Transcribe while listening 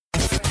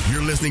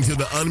You're listening to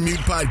the Unmute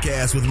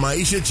Podcast with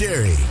Myisha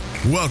Cherry.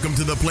 Welcome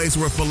to the place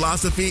where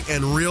philosophy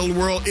and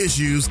real-world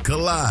issues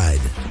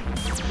collide.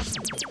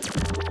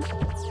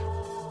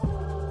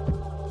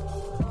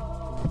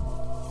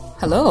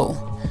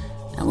 Hello,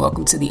 and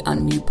welcome to the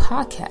Unmute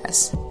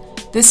Podcast.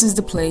 This is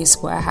the place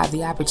where I have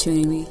the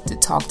opportunity to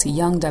talk to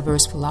young,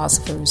 diverse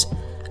philosophers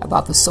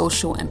about the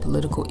social and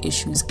political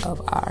issues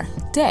of our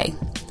day.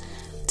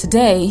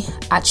 Today,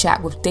 I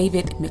chat with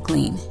David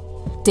McClean.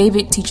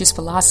 David teaches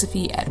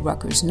philosophy at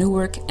Rutgers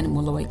Newark and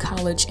Molloy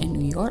College in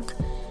New York.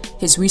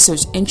 His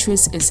research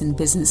interest is in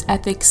business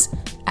ethics,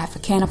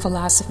 Africana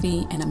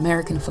philosophy, and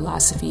American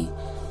philosophy.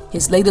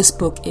 His latest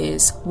book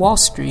is Wall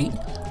Street: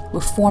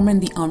 Reforming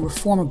the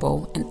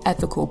Unreformable, an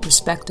Ethical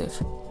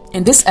Perspective.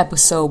 In this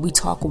episode, we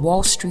talk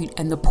Wall Street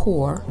and the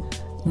poor,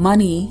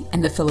 money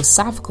and the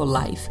philosophical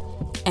life,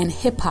 and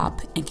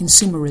hip-hop and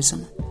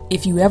consumerism.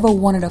 If you ever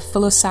wanted a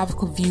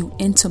philosophical view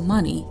into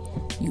money,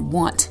 you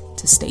want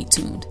to stay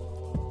tuned.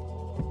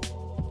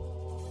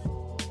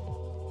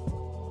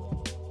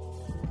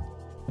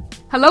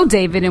 Hello,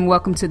 David, and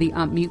welcome to the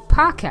Unmute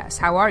Podcast.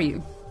 How are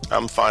you?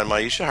 I'm fine,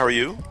 Myisha. How are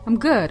you? I'm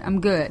good.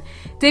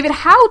 David,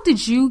 how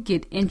did you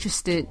get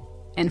interested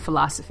in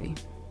philosophy?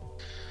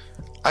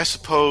 I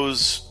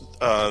suppose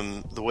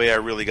the way I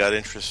really got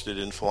interested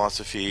in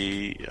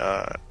philosophy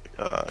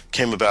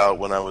came about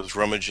when I was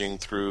rummaging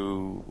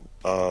through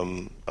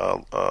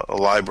a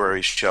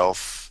library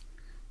shelf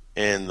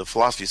in the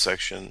philosophy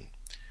section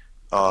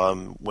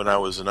when I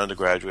was an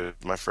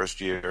undergraduate, my first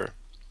year,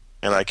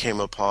 and I came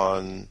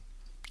upon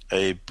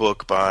a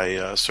book by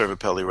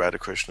Sarvepalli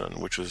Radhakrishnan,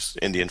 which was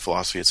Indian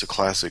philosophy. It's a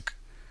classic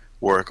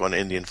work on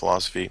Indian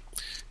philosophy.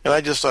 And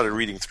I just started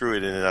reading through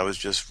it, and I was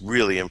just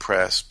really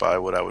impressed by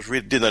what I was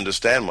reading. Didn't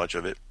understand much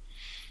of it,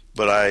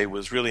 but I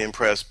was really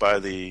impressed by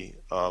the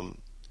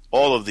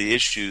all of the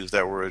issues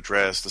that were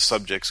addressed, the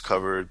subjects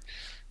covered,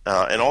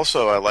 and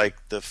also I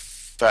liked the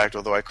fact,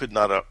 although I could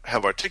not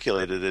have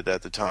articulated it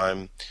at the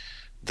time,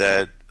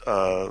 that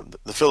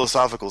the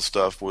philosophical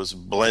stuff was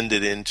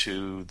blended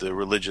into the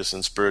religious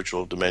and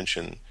spiritual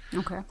dimension.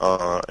 Okay.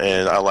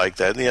 And I like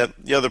that. And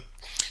the other,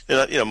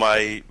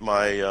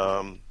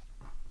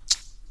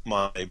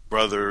 my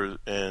brother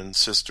and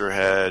sister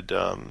had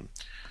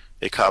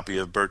a copy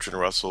of Bertrand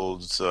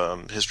Russell's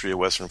History of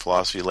Western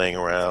Philosophy laying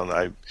around.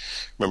 I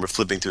remember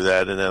flipping through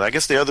that. And then I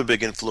guess the other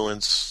big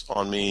influence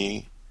on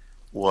me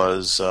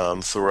was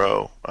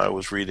Thoreau. I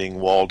was reading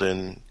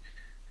Walden,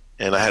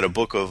 and I had a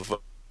book of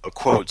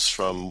quotes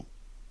from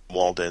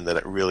Walden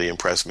that really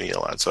impressed me a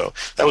lot. So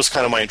that was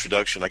kind of my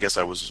introduction. I guess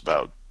I was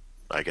about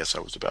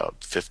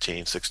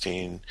 15,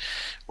 16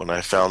 when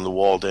I found the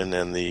Walden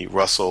and the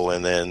Russell,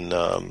 and then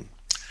the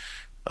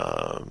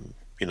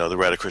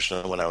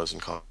Radhakrishnan when I was in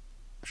college.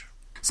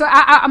 So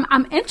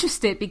I'm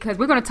interested because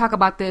we're going to talk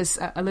about this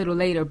a little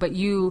later, but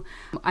you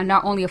are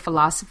not only a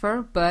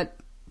philosopher, but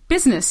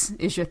business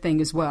is your thing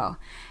as well.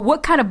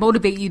 What kind of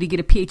motivated you to get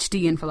a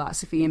PhD in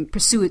philosophy and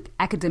pursue an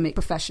academic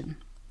profession?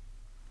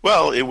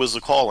 Well, it was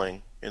a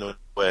calling in a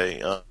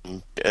way,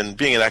 and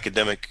being an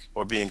academic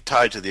or being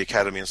tied to the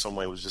academy in some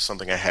way was just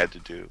something I had to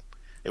do.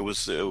 I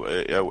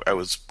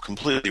was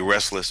completely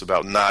restless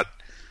about not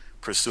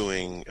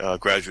pursuing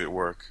graduate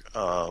work,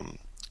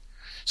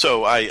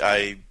 so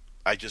I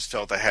just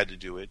felt I had to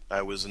do it.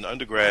 I was an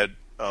undergrad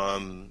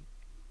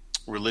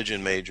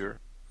religion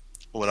major.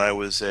 When I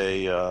was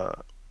a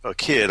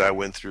kid, I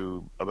went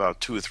through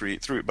about 3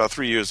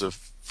 years of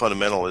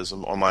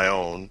fundamentalism on my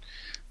own.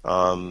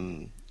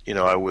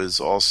 I was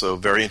also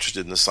very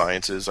interested in the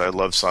sciences. I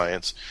love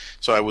science.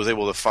 So I was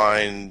able to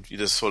find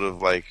this sort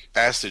of like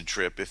acid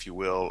trip, if you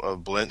will,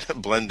 of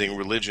blending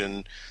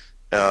religion,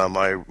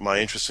 my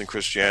interest in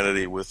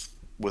Christianity with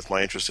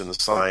my interest in the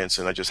science.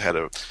 And I just had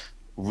a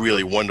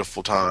really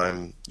wonderful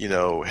time,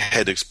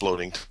 head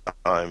exploding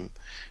time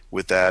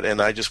with that.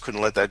 And I just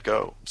couldn't let that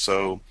go.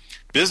 So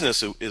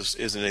business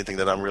isn't anything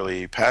that I'm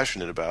really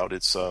passionate about.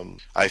 It's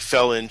I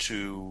fell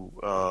into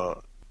a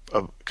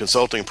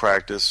consulting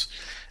practice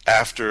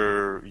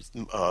after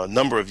a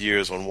number of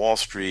years on Wall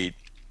Street,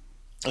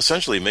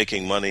 essentially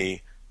making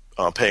money,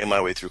 paying my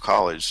way through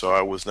college. So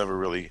I was never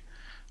really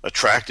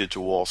attracted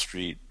to Wall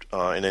Street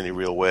in any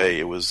real way.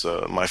 It was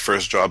my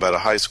first job out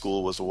of high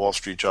school was a Wall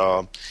Street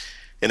job,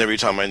 and every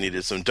time I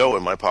needed some dough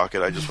in my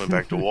pocket, I just went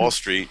back to Wall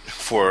Street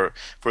for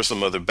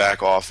some other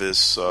back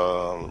office,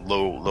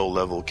 low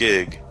level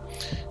gig.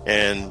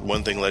 And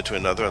one thing led to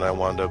another, and I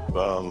wound up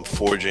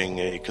forging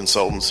a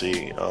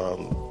consultancy,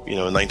 in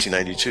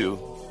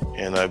 1992.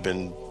 And I've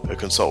been a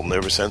consultant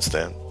ever since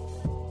then.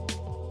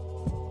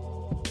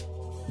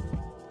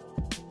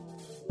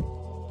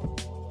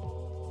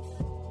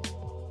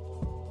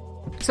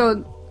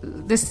 So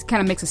this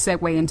kind of makes a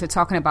segue into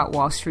talking about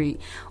Wall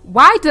Street.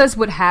 Why does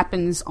what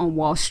happens on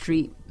Wall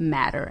Street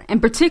matter?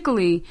 And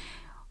particularly,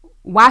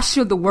 why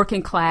should the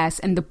working class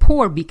and the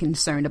poor be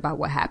concerned about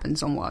what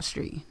happens on Wall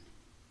Street?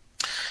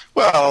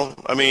 Well,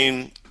 I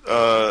mean,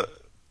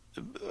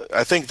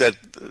 I think that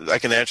I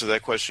can answer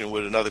that question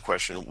with another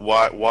question.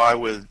 Why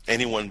would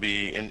anyone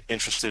be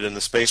interested in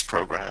the space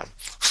program?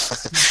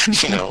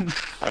 You know,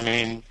 I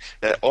mean,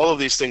 all of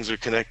these things are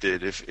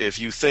connected. If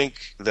you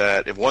think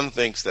that, if one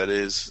thinks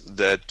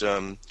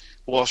that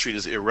Wall Street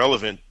is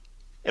irrelevant,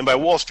 and by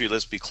Wall Street,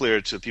 let's be clear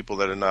to people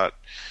that are not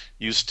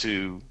used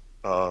to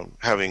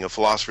having a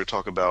philosopher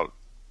talk about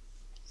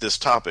this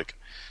topic.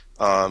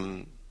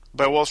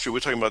 By Wall Street,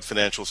 we're talking about the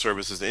financial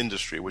services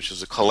industry, which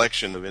is a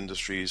collection of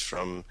industries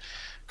from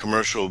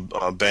commercial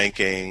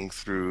banking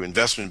through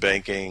investment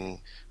banking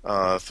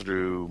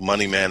through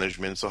money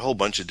management. It's a whole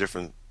bunch of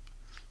different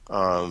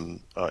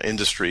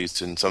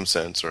industries in some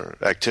sense, or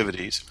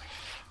activities.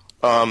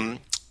 And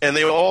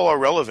they all are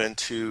relevant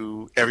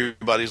to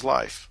everybody's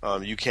life.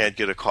 You can't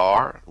get a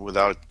car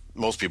without,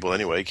 most people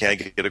anyway,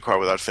 can't get a car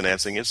without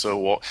financing it.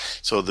 So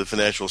the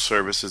financial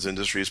services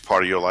industry is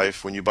part of your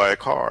life when you buy a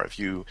car. If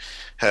you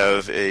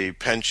have a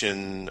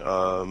pension,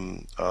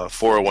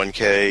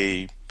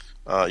 401k,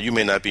 you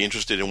may not be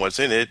interested in what's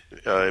in it.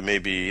 It may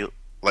be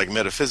like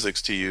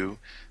metaphysics to you,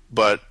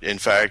 but in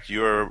fact,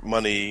 your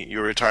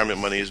retirement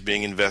money is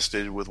being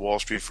invested with Wall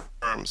Street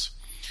firms.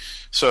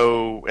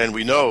 So, and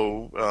we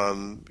know,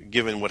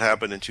 given what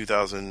happened in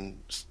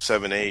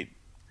 2007-8,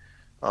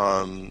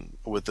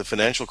 with the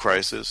financial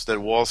crisis,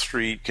 that Wall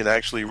Street can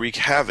actually wreak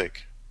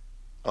havoc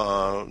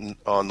on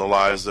the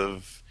lives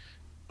of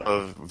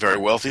very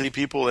wealthy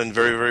people and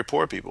very, very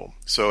poor people.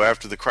 So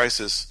after the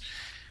crisis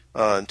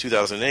in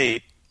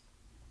 2008,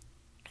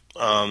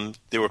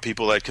 there were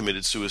people that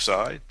committed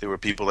suicide. There were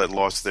people that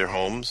lost their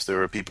homes. There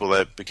were people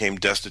that became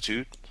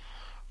destitute.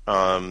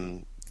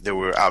 There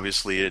were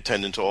obviously,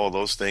 attendant to all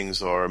those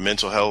things, are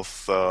mental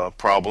health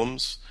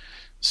problems.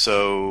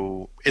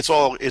 So it's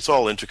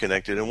all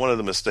interconnected. And one of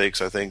the mistakes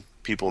I think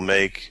people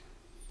make,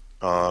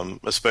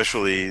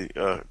 especially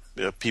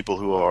people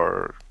who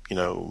are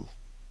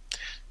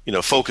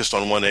focused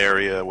on one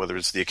area, whether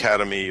it's the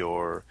academy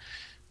or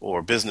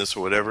business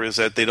or whatever, is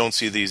that they don't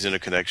see these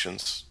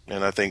interconnections.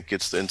 And I think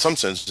it's, in some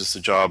sense, just the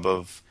job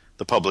of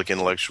the public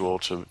intellectual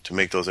to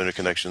make those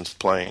interconnections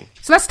plain.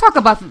 So let's talk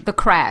about the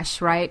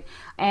crash, right?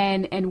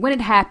 And when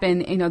it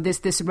happened,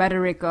 this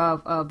rhetoric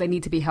of they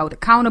need to be held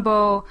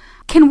accountable.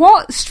 Can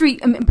Wall Street,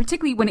 and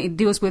particularly when it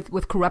deals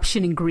with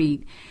corruption and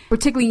greed,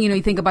 particularly,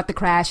 you think about the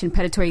crash and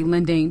predatory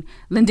lending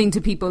to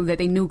people that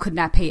they knew could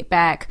not pay it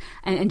back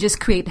and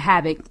just create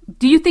havoc.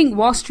 Do you think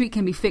Wall Street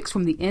can be fixed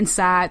from the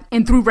inside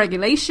and through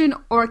regulation,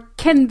 or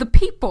can the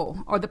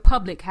people or the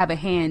public have a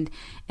hand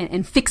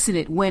in fixing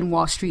it when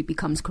Wall Street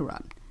becomes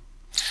corrupt?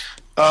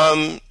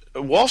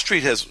 Wall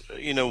Street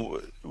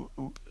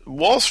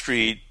Wall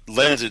Street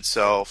lends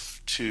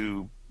itself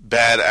to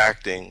bad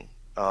acting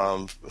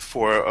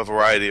for a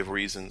variety of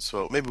reasons.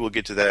 So maybe we'll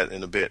get to that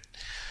in a bit.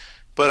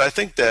 But I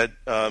think that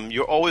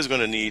you're always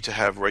going to need to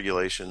have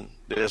regulation.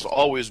 There's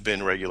always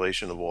been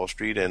regulation of Wall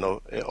Street, and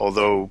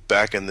although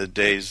back in the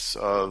days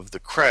of the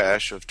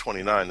crash of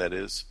 '29, that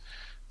is,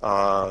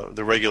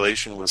 the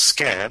regulation was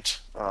scant,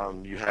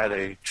 you had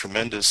a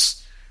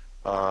tremendous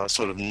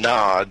sort of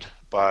nod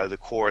by the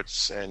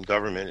courts and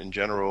government in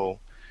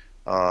general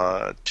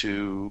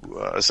to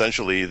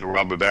essentially the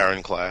robber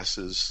baron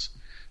classes.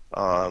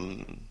 I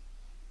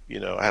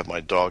have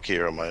my dog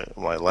here on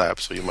my lap,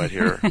 so you might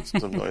hear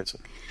some noise.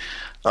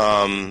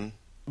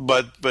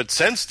 But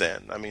since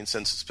then,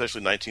 since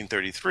especially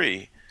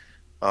 1933,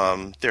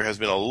 there has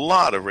been a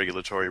lot of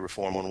regulatory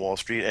reform on Wall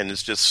Street, and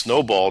it's just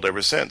snowballed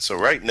ever since. So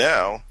right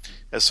now,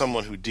 as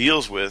someone who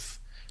deals with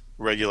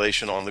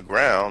regulation on the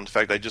ground, in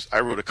fact,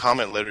 I wrote a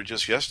comment letter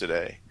just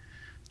yesterday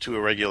to a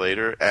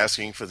regulator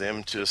asking for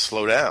them to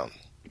slow down.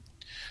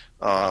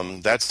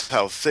 That's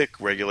how thick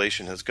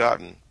regulation has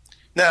gotten.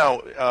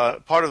 Now,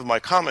 part of my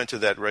comment to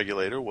that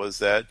regulator was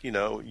that,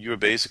 you're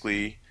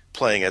basically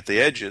playing at the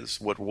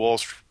edges. What Wall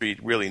Street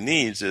really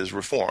needs is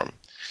reform,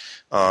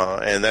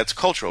 and that's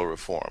cultural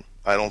reform.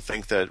 I don't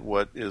think that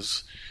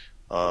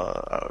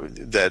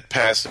that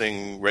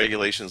passing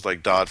regulations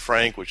like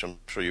Dodd-Frank, which I'm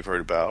sure you've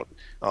heard about,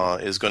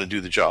 is going to do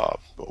the job.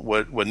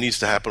 What needs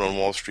to happen on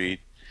Wall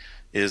Street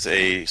is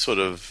a sort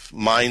of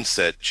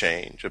mindset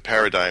change, a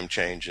paradigm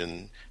change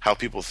in how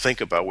people think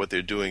about what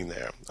they're doing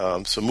there.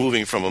 So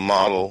moving from a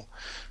model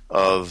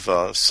of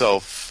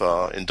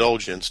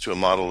self-indulgence to a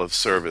model of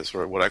service,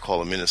 or what I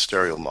call a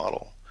ministerial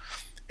model.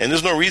 And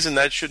there's no reason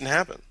that shouldn't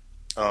happen.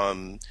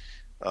 There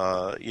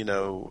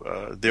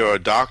are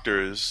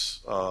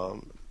doctors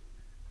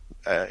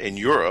in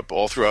Europe,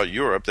 all throughout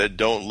Europe, that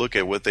don't look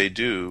at what they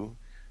do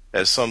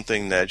as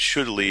something that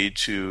should lead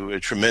to a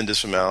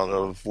tremendous amount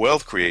of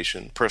wealth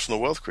creation, personal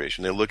wealth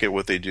creation. They look at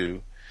what they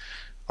do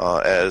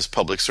as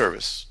public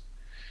service.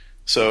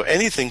 So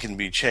anything can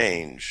be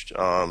changed.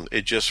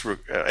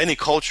 Any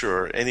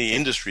culture, any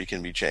industry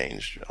can be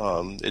changed.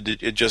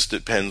 It just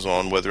depends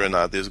on whether or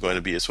not there's going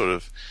to be a sort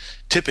of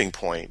tipping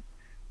point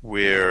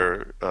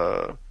where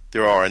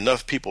there are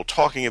enough people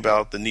talking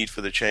about the need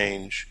for the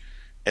change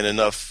and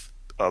enough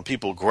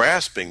people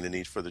grasping the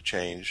need for the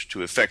change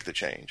to effect the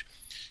change.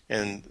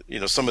 And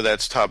some of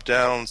that's top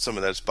down, some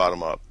of that's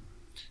bottom up.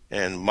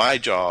 And my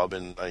job,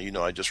 and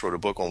I just wrote a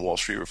book on Wall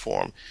Street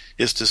reform,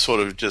 is to sort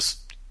of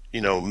just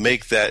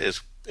make that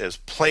as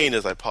plain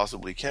as I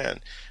possibly can,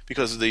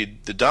 because the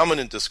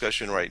dominant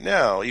discussion right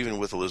now, even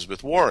with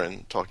Elizabeth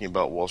Warren talking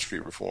about Wall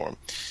Street reform,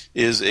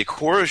 is a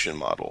coercion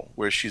model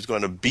where she's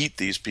going to beat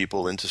these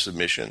people into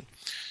submission.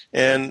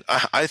 And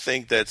I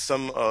think that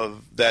some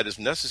of that is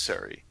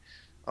necessary.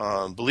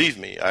 Believe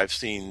me, I've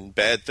seen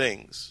bad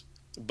things,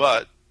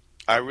 but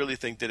I really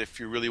think that if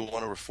you really want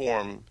to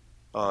reform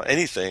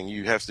anything,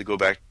 you have to go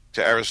back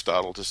to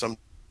Aristotle to some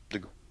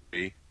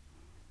degree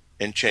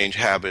and change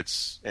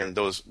habits, and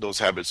those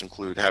habits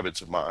include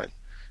habits of mind.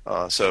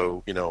 I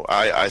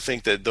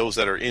think that those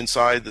that are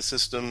inside the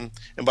system,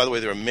 and by the way,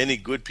 there are many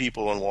good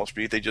people on Wall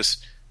Street. They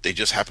just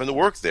happen to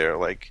work there.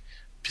 Like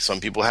some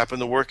people happen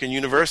to work in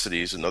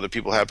universities, and other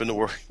people happen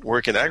to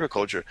work in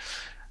agriculture.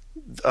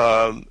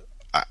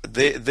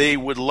 They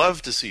would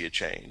love to see a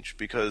change,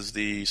 because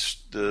the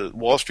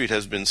Wall Street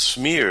has been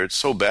smeared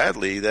so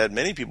badly that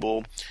many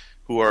people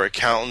who are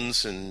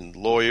accountants and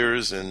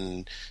lawyers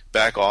and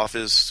back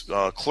office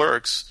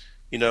clerks,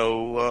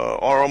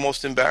 are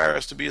almost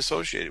embarrassed to be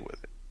associated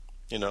with it.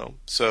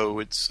 So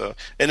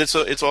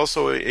it's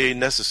also a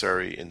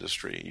necessary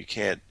industry. You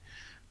can't,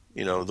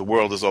 the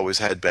world has always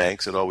had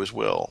banks; it always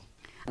will.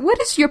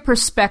 What is your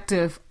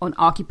perspective on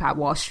Occupy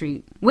Wall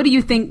Street? What do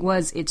you think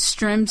was its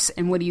strengths,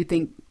 and what do you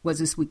think was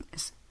its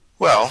weakness?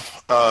 Well,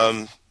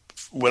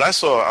 when I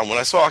saw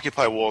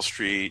Occupy Wall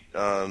Street,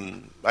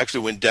 I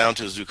actually went down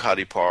to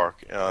Zuccotti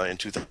Park in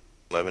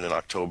 2011 in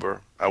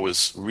October. I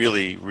was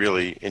really,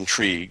 really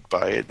intrigued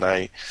by it, and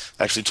I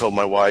actually told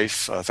my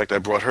wife. In fact, I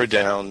brought her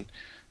down,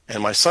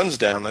 and my son's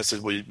down. I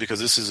said, well, because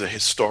this is a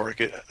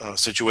historic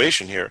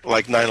situation here.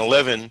 Like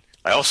 9/11,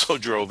 I also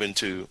drove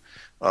into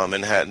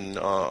Manhattan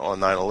on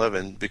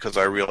 9/11 because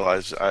I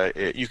realized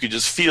you could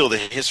just feel the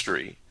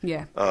history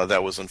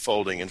that was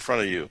unfolding in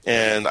front of you.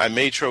 And I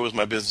made sure it was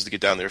my business to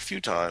get down there a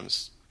few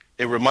times.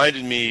 It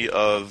reminded me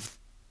of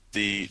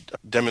the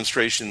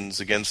demonstrations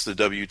against the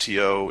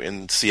WTO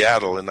in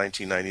Seattle in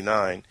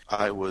 1999.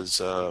 I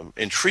was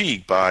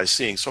intrigued by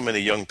seeing so many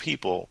young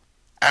people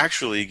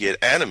actually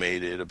get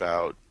animated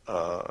about,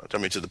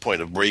 to the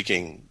point of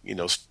breaking,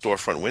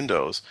 storefront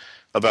windows,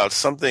 about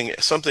something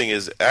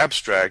as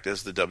abstract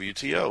as the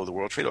WTO, the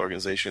World Trade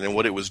Organization, and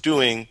what it was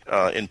doing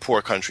in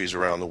poor countries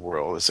around the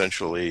world,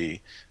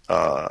 essentially,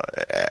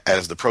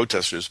 as the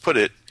protesters put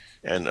it,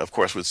 and of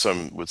course with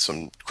some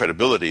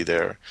credibility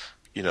there,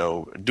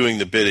 doing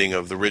the bidding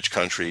of the rich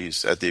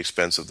countries at the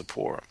expense of the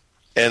poor.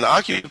 And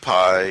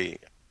Occupy,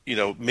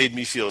 made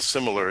me feel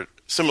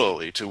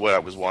similarly to what I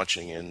was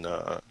watching in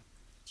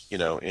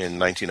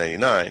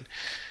 1999.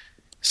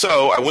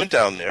 So I went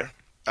down there.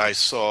 I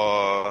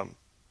saw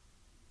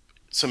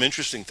some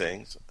interesting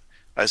things.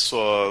 I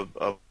saw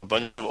a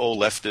bunch of old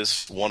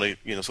leftists want to,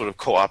 sort of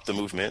co-opt the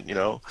movement,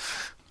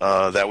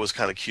 that was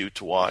kind of cute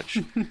to watch.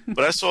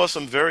 But I saw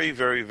some very,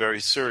 very, very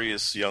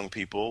serious young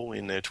people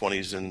in their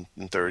 20s and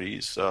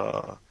 30s,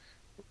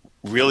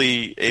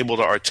 really able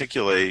to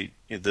articulate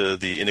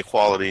the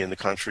inequality in the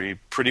country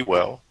pretty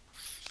well.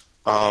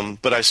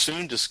 But I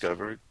soon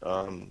discovered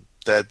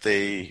that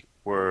they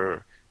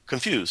were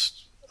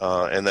confused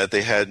and that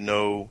they had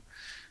no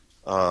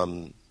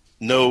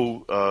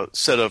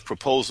set of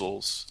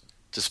proposals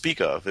to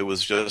speak of. It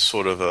was just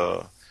sort of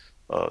a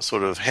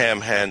sort of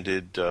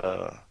ham-handed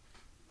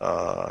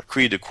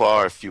cri de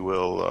quoi, if you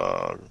will,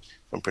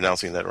 if I'm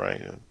pronouncing that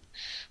right,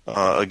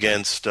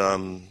 against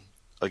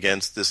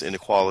this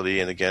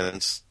inequality and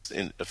against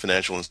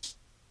financial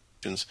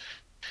institutions.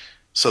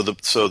 So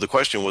the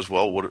question was,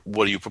 well,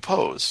 what do you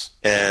propose?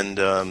 And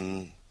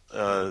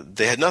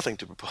they had nothing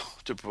to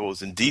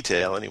propose in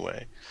detail,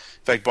 anyway.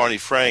 In fact, Barney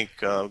Frank,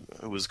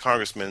 who was a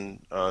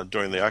congressman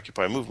during the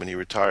Occupy movement, he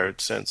retired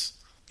since,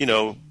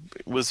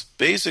 was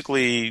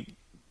basically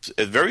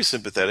very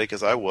sympathetic,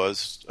 as I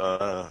was,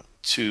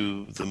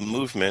 to the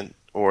movement,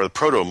 or the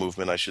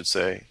proto-movement, I should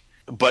say,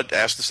 but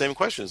asked the same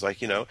questions, like,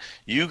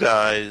 you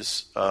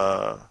guys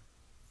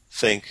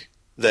think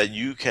that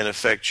you can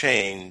affect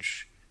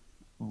change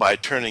by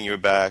turning your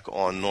back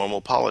on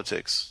normal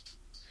politics,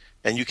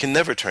 and you can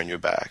never turn your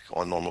back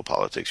on normal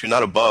politics. You're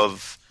not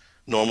above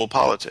normal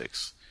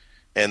politics.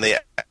 And they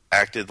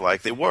acted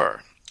like they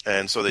were.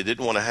 And so they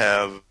didn't want to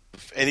have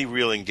any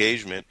real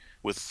engagement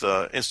with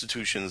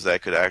institutions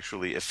that could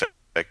actually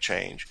affect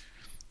change.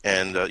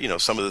 And,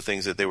 some of the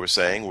things that they were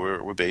saying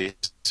were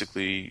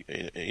basically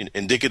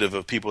indicative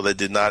of people that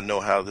did not know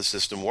how the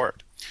system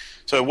worked.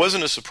 So it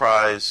wasn't a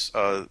surprise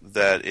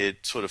that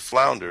it sort of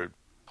floundered.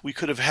 We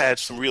could have had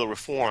some real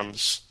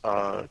reforms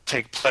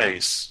take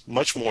place,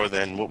 much more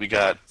than what we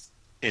got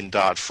in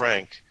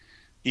Dodd-Frank,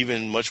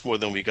 even much more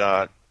than we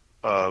got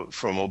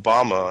from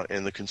Obama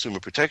and the Consumer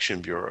Protection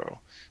Bureau,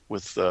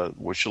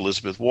 which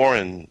Elizabeth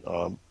Warren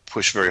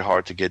pushed very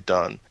hard to get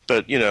done.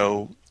 But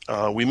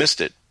we missed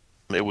it.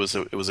 It was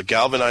a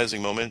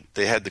galvanizing moment.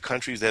 They had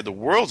the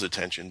world's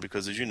attention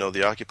because, as you know,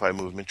 the Occupy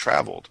movement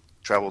traveled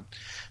throughout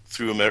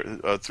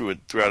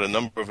a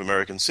number of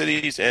American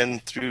cities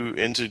and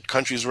into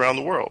countries around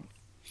the world.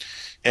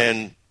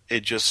 And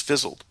it just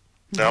fizzled.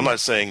 Now, I'm not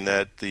saying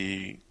that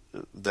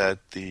that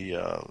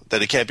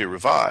it can't be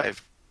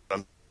revived. What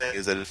I'm saying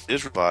is that if it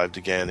is revived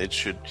again, it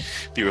should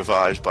be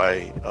revived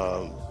by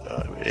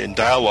in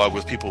dialogue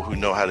with people who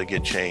know how to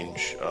get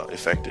change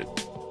effected.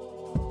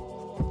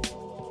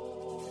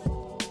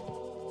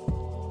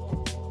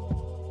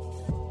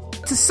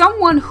 To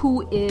someone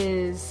who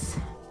is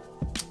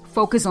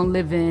focused on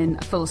living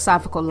a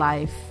philosophical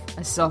life,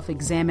 a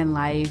self-examined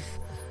life,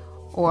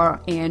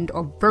 or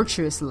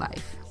virtuous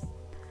life,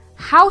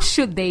 how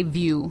should they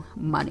view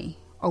money,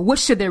 or what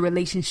should their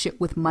relationship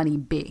with money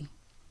be?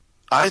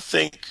 I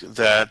think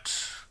that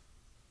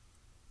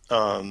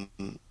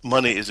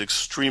money is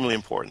extremely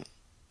important.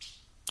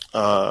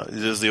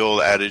 There's the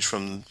old adage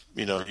from,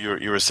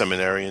 you're a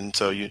seminarian,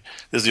 so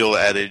there's the old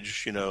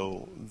adage,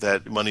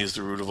 that money is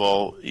the root of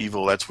all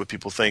evil. That's what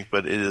people think,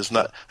 but it is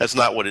not. That's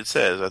not what it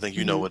says. I think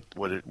you know what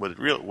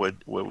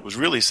was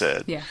really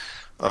said. Yeah.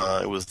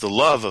 It was the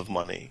love of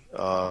money.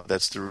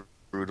 That's the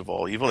root of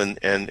all evil, and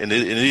it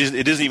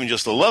isn't even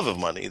just the love of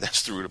money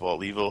that's the root of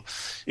all evil.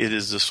 It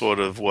is the sort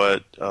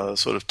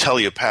of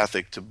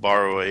telepathic, to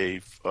borrow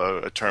a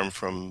term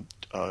from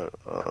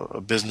a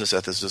business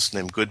ethicist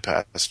named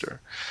Goodpaster,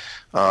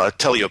 a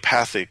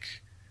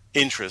telepathic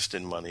interest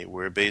in money,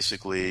 where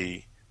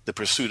basically the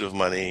pursuit of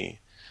money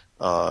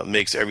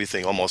makes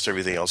almost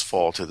everything else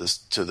fall to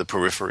the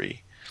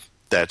periphery.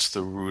 That's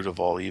the root of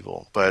all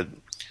evil. But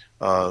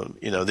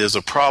there's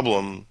a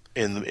problem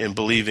in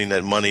believing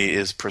that money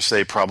is per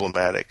se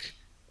problematic.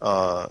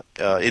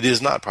 It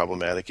is not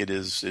problematic. It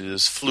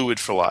is fluid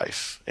for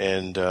life,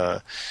 and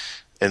I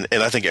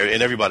think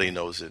everybody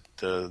knows it.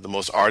 The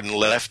most ardent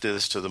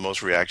leftist to the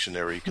most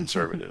reactionary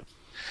conservative.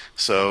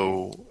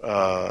 So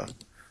I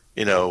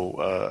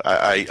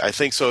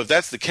think so. If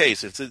that's the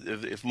case,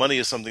 if money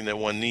is something that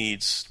one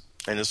needs,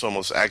 and it's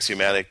almost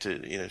axiomatic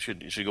to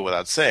should go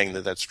without saying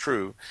that that's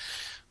true,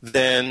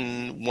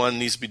 then one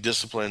needs to be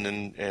disciplined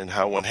in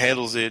how one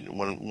handles it.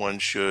 One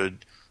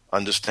should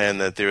understand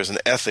that there is an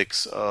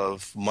ethics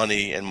of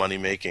money and money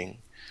making,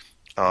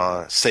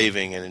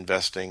 saving and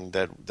investing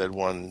that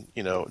one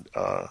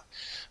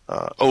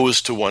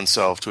owes to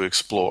oneself to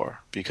explore,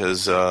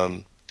 because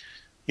there's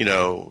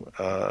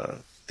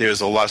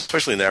a lot,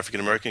 especially in the African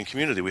American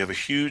community, we have a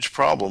huge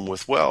problem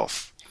with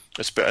wealth,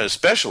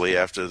 especially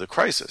after the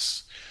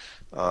crisis.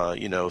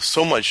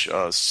 So much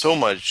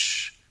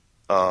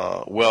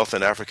wealth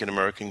in African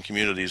American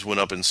communities went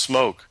up in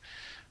smoke,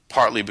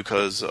 partly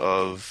because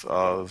of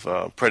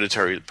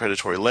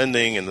predatory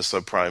lending and the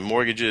subprime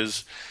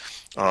mortgages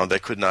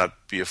that could not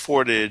be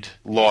afforded,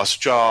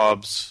 lost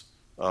jobs,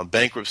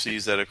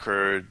 bankruptcies that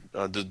occurred,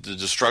 the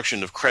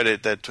destruction of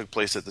credit that took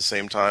place at the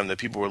same time that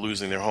people were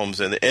losing their homes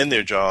and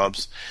their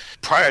jobs.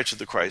 Prior to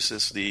the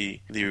crisis,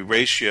 the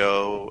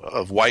ratio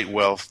of white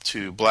wealth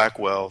to black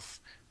wealth,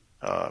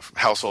 from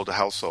household to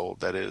household,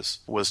 that is,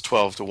 was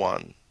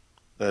 12-1.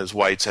 As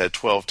whites had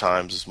 12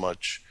 times as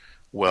much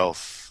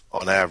wealth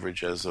on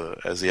average as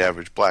the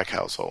average black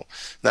household.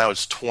 Now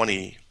it's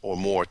 20 or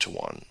more to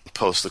 1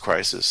 post the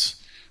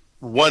crisis.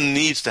 One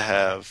needs to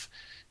have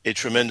a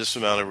tremendous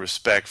amount of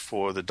respect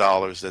for the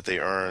dollars that they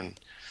earn.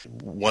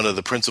 One of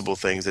the principal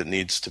things that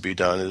needs to be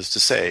done is to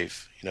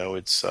save.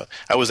 It's.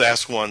 I was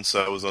asked once.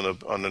 I was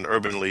on an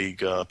Urban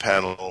League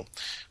panel.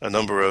 A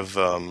number of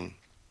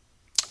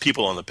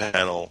people on the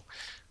panel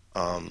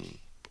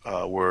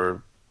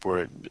were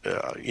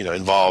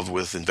involved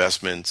with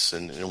investments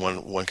in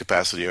one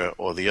capacity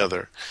or the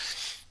other.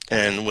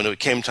 And when it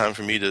came time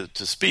for me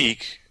to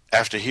speak,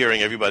 after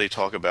hearing everybody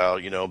talk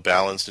about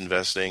balanced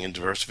investing and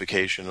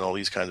diversification and all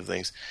these kinds of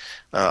things,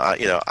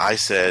 I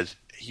said,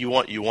 you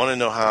want to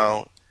know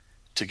how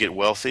to get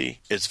wealthy?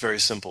 It's very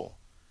simple.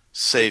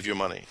 Save your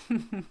money.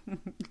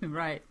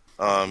 Right.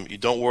 You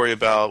don't worry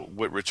about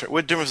what return.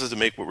 What difference does it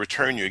make what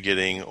return you're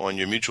getting on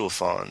your mutual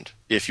fund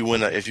if you're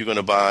going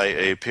to buy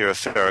a pair of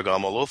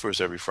Ferragamo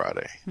loafers every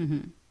Friday?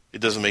 Mm-hmm.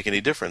 It doesn't make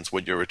any difference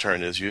what your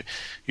return is. You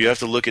have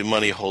to look at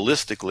money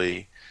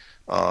holistically,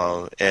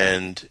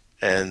 and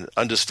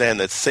understand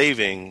that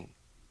saving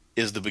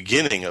is the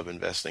beginning of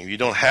investing. If you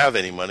don't have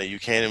any money, you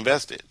can't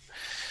invest it.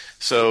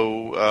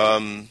 So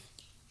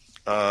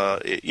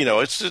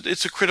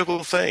it's a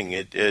critical thing.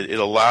 It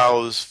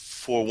allows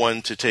for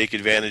one to take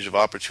advantage of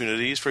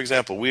opportunities. For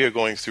example, we are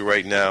going through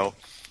right now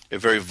a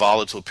very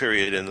volatile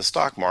period in the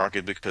stock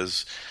market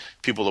because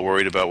people are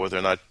worried about whether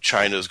or not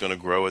China is going to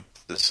grow at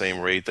the same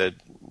rate that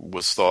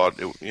was thought,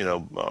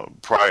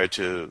 prior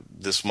to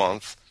this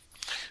month.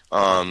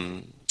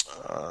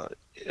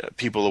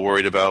 People are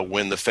worried about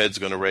when the Fed's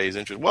going to raise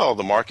interest. Well,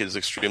 the market is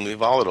extremely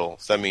volatile.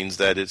 So that means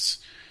that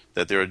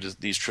there are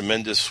just these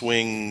tremendous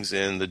swings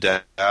in the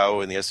Dow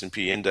and the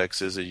S&P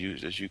indexes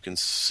as you can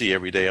see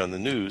every day on the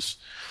news.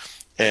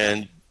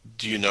 And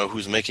do you know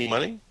who's making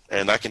money?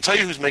 And I can tell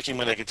you who's making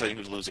money. I can tell you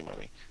who's losing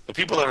money. The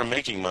people that are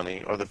making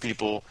money are the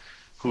people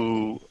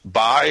who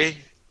buy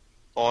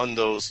on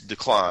those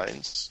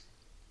declines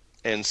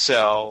and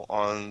sell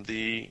on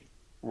the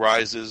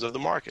rises of the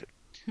market.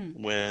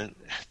 when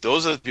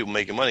those are the people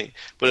making money.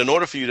 But in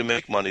order for you to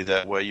make money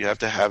that way, you have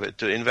to have it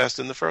to invest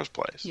in the first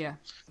place. Yeah.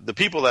 The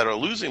people that are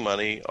losing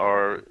money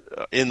are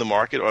in the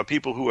market are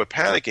people who are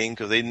panicking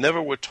because they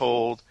never were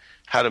told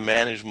how to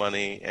manage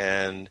money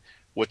and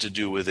what to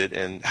do with it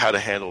and how to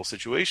handle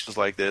situations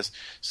like this.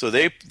 So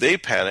they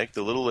panic.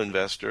 The little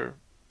investor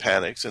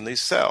panics and they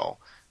sell.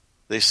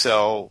 They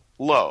sell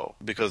low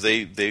because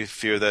they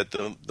fear that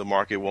the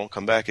market won't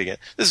come back again.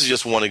 This is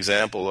just one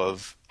example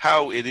of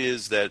how it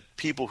is that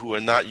people who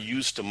are not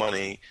used to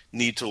money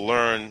need to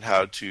learn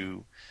how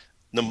to,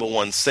 number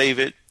one, save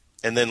it,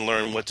 and then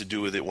learn what to do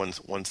with it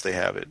once they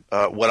have it.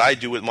 What I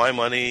do with my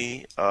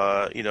money,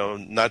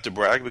 not to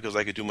brag because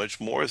I could do much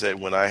more, is that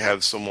when I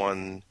have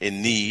someone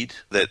in need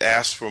that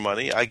asks for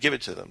money, I give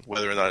it to them,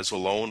 whether or not it's a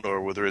loan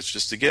or whether it's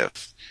just a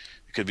gift.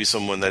 It could be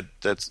someone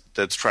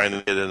that's trying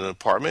to get an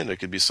apartment. It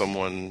could be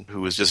someone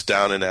who is just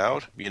down and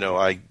out.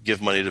 I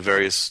give money to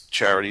various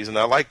charities, and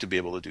I like to be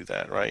able to do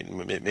that, right?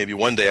 Maybe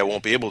one day I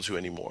won't be able to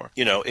anymore.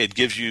 It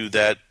gives you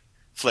that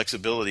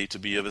flexibility to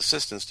be of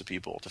assistance to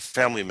people, to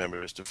family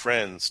members, to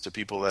friends, to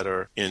people that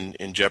are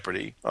in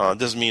jeopardy. It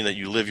doesn't mean that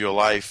you live your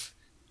life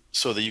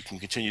so that you can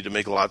continue to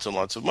make lots and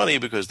lots of money,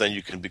 because then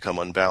you can become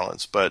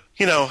unbalanced. But,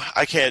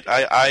 I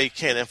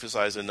can't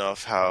emphasize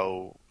enough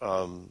how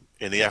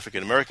in the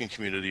African American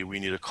community we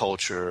need a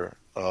culture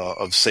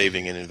of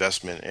saving and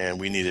investment, and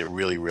we need it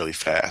really, really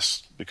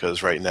fast,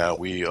 because right now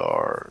we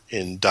are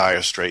in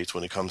dire straits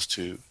when it comes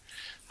to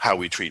how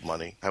we treat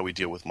money, how we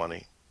deal with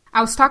money. I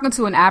was talking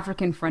to an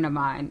African friend of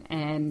mine,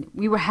 and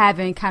we were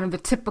having kind of the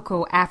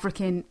typical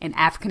African and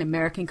African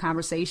American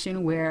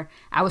conversation where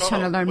I was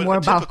trying to learn more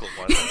about.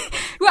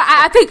 Well,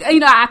 I think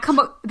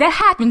that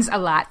happens a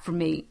lot for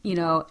me.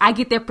 I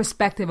get their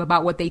perspective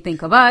about what they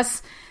think of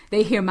us.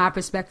 They hear my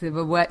perspective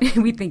of what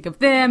we think of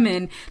them,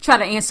 and try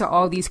to answer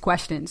all these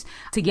questions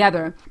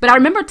together. But I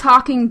remember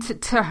talking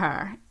to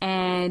her,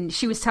 and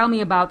she was telling me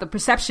about the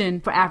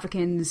perception for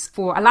Africans,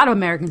 for a lot of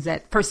Americans,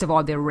 that first of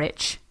all, they're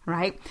rich.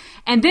 Right.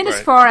 And then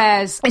as far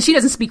as, and she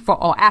doesn't speak for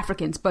all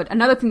Africans, but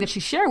another thing that she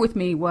shared with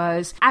me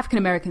was African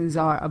Americans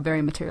are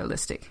very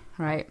materialistic.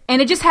 Right. And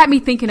it just had me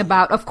thinking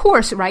about, of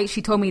course, right.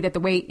 She told me that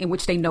the way in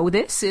which they know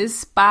this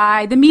is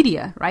by the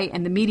media. Right.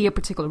 And the media,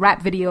 particular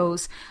rap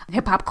videos,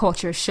 hip hop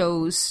culture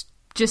shows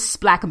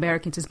just Black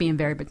Americans as being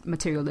very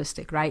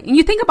materialistic, right? And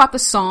you think about the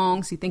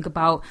songs, you think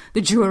about the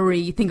jewelry,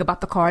 you think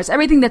about the cars,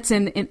 everything that's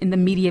in the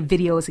media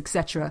videos,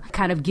 etc.,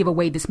 kind of give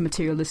away this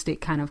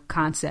materialistic kind of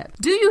concept.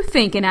 Do you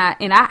think, and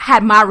I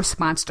had my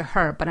response to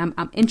her, but I'm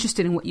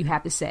interested in what you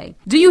have to say.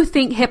 Do you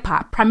think hip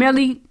hop,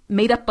 primarily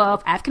made up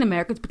of African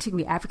Americans,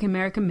 particularly African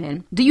American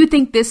men, do you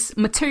think this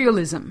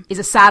materialism is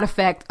a side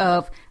effect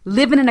of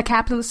living in a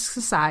capitalist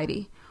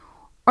society,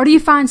 or do you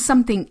find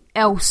something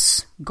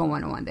else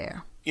going on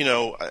there?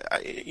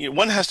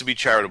 One has to be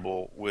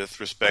charitable with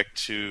respect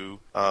to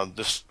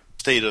the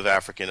state of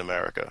African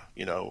America.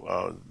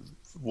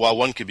 While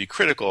one could be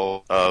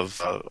critical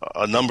of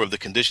a number of the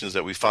conditions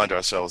that we find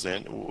ourselves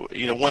in,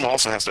 one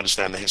also has to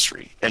understand the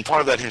history. And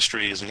part of that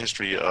history is a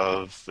history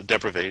of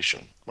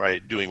deprivation,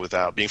 right? Doing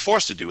without, being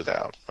forced to do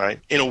without, right?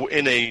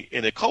 In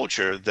a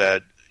culture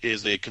that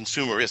is a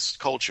consumerist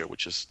culture,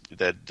 which is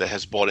that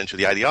has bought into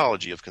the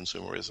ideology of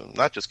consumerism,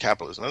 not just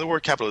capitalism. Now, the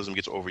word capitalism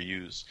gets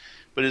overused,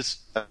 but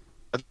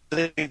I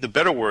think the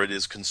better word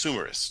is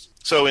consumerist.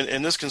 So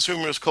in this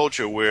consumerist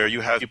culture where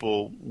you have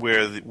people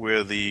where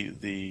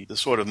the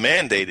sort of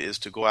mandate is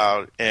to go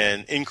out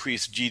and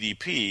increase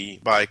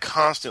GDP by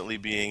constantly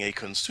being a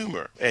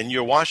consumer, and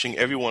you're watching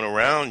everyone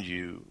around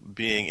you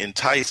being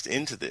enticed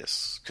into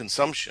this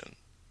consumption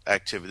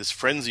activity, this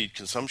frenzied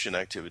consumption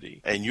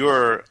activity, and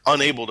you're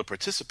unable to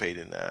participate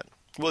in that,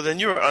 well, then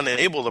you're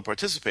unable to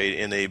participate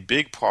in a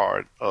big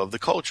part of the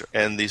culture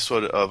and the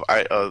sort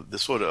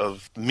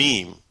of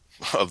meme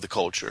of the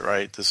culture,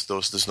 right?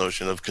 This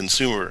notion of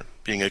consumer,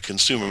 being a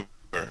consumer.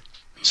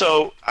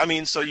 So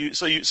you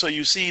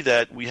see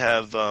that we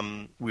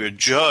are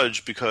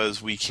judged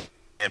because we can't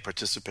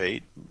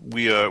participate.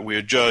 We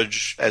are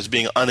judged as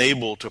being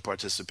unable to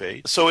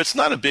participate. So it's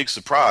not a big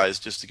surprise,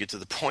 just to get to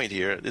the point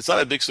here, it's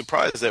not a big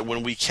surprise that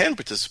when we can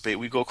participate,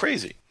 we go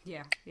crazy.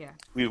 Yeah.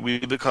 We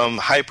become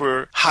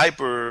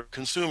hyper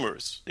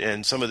consumers,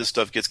 and some of this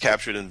stuff gets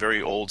captured in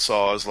very old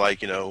saws,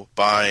 like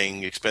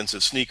buying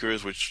expensive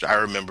sneakers, which I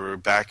remember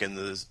back in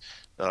the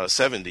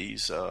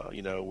 70s,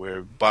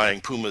 where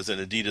buying Pumas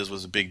and Adidas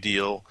was a big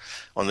deal.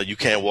 On that, you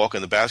can't walk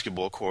in the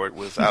basketball court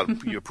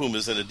without your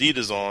Pumas and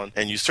Adidas on,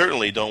 and you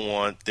certainly don't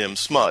want them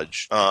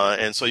smudged.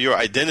 And so your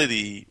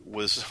identity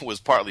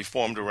was partly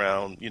formed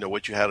around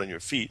what you had on your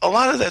feet. A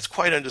lot of that's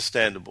quite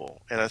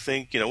understandable, and I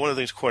think one of the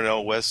things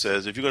Cornel West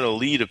says: if you're going to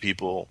lead a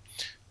people,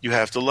 you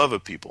have to love a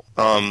people.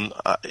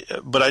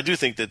 But I do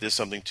think that there's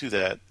something to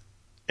that.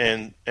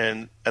 And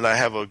I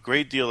have a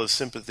great deal of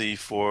sympathy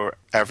for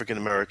African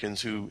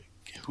Americans who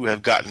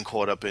have gotten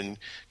caught up in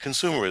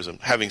consumerism.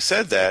 Having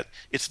said that,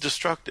 it's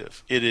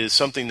destructive. It is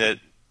something that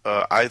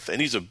and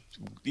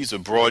these are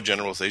broad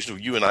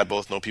generalizations. You and I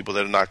both know people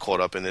that are not caught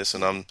up in this,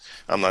 and I'm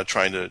not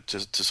trying to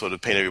sort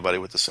of paint everybody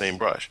with the same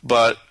brush.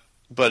 But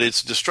but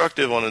it's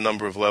destructive on a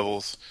number of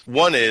levels.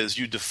 One is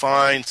you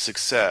define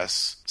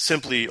success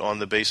simply on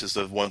the basis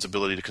of one's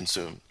ability to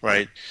consume,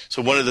 right?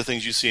 So one of the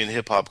things you see in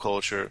hip-hop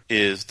culture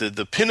is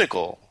the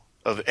pinnacle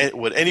of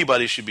what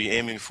anybody should be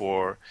aiming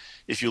for,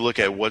 if you look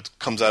at what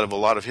comes out of a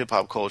lot of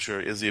hip-hop culture,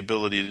 is the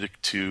ability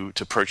to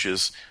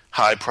purchase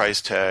high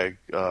price tag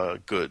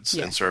goods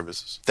and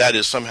services. That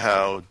is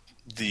somehow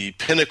the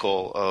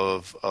pinnacle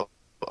of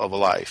a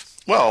life.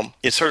 Well,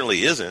 it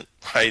certainly isn't,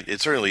 right?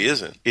 It certainly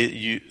isn't.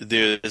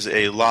 There's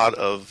a lot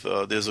of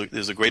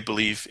there's a great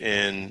belief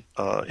in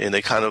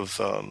a kind of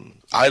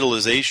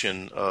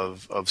idolization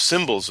of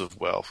symbols of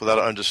wealth without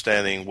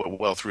understanding what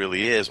wealth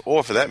really is,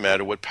 or for that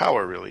matter, what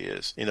power really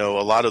is. A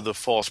lot of the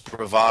false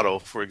bravado,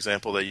 for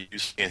example, that you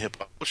see in hip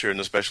hop culture, and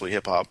especially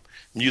hip hop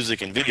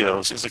music and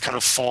videos, is a kind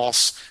of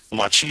false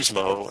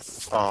machismo,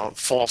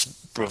 false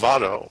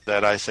bravado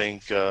that I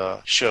think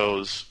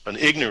shows an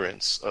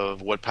ignorance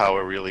of what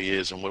power really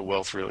is and what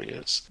wealth really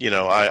is.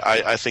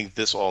 I think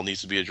this all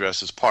needs to be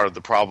addressed as part of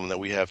the problem that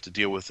we have to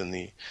deal with in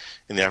the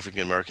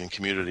African American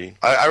community.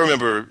 I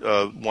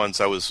remember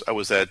once I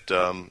was at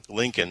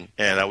Lincoln,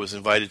 and I was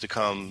invited to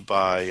come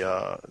by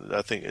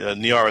I think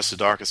Niara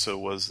Sadarkasa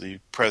was the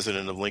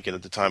president of Lincoln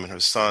at the time, and her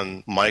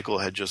son Michael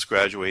had just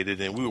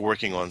graduated, and we were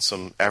working on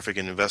some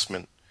African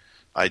investment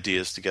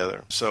ideas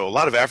together. So a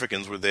lot of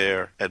Africans were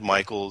there at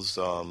Michael's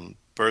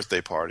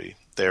birthday party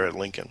there at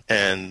Lincoln,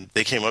 and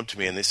they came up to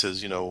me and they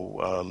says,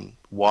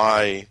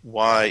 why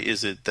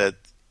is it that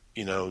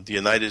the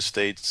United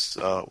States,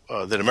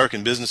 that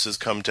American businesses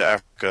come to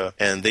Africa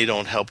and they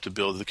don't help to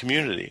build the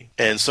community?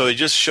 And so it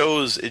just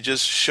shows.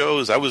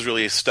 I was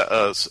really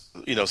surprised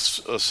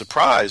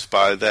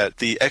by that,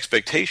 the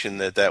expectation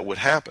that would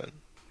happen.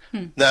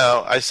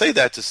 Now, I say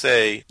that to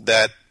say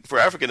that for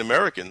African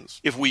Americans,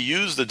 if we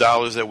use the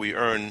dollars that we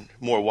earn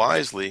more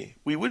wisely,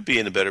 we would be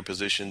in a better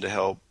position to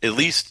help at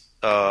least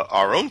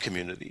our own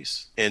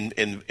communities in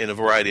a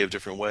variety of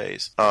different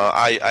ways.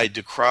 I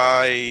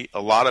decry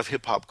a lot of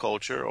hip hop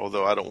culture,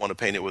 although I don't want to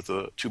paint it with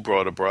too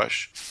broad a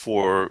brush,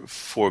 for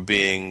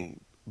being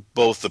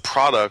both the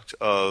product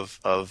of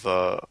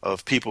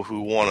people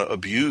who want to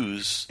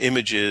abuse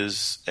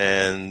images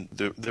and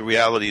the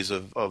realities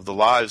of the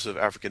lives of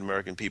African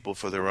American people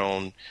for their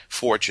own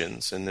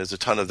fortunes. And there's a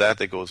ton of that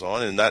goes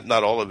on, and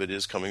not all of it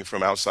is coming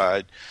from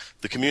outside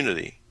the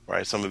community.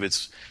 Right, some of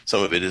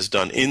it is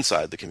done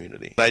inside the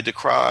community. I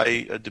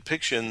decry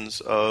depictions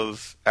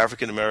of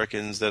African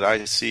Americans that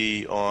I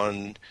see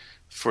on,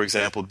 for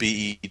example,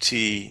 BET,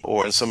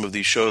 or in some of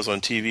these shows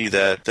on TV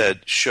that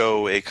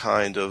show a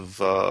kind of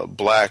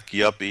black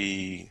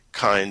yuppie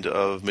kind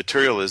of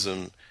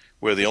materialism,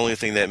 where the only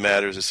thing that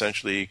matters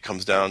essentially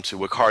comes down to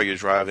what car you're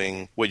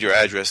driving, what your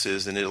address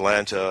is in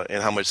Atlanta,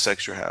 and how much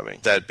sex you're having.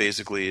 That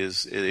basically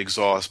it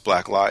exhausts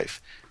black life.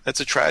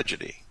 That's a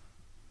tragedy.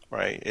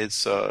 Right,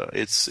 it's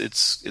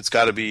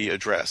got to be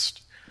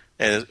addressed,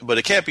 but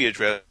it can't be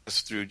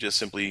addressed through just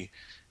simply,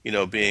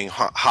 being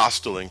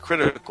hostile and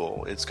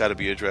critical. It's got to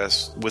be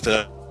addressed with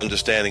an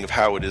understanding of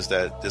how it is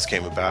that this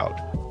came about.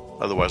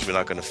 Otherwise, we're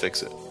not going to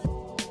fix it.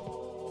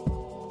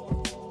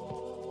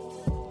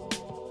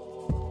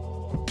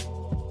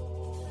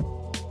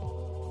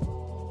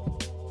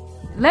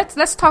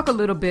 Let's talk a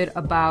little bit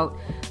about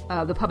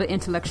the public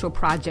intellectual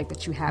project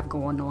that you have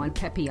going on,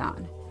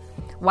 Papillon.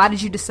 Why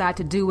did you decide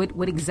to do it?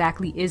 What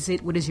exactly is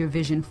it? What is your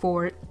vision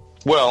for it?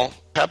 Well,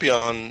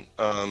 Papillon,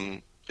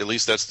 at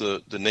least that's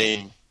the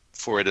name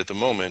for it at the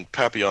moment,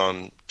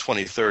 Papillon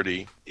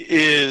 2030,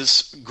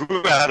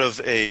 grew out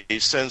of a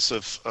sense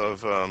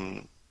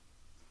of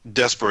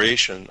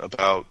desperation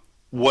about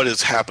what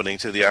is happening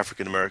to the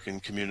African American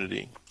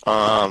community.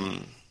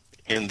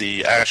 In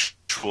the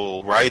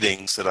actual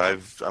writings that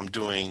I'm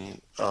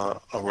doing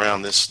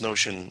around this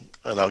notion,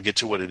 and I'll get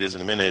to what it is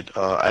in a minute,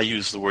 I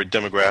use the word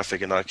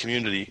demographic and not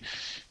community,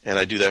 and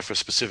I do that for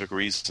specific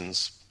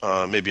reasons.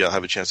 Maybe I'll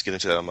have a chance to get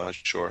into that. I'm not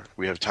sure.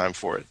 We have time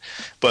for it.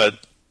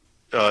 But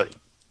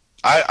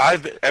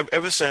I've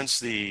ever since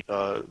the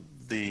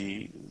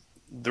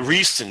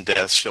recent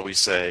deaths, shall we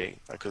say,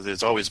 because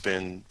there's always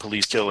been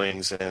police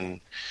killings and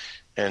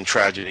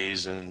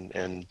tragedies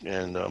and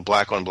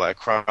black on black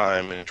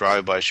crime and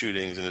drive-by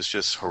shootings, and it's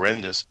just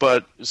horrendous.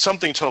 But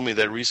something told me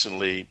that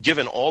recently,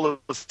 given all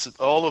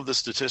of the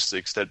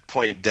statistics that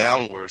point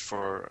downward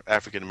for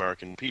African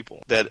American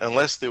people, that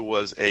unless there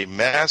was a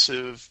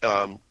massive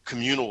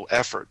communal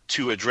effort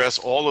to address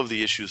all of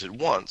the issues at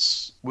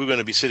once, we're going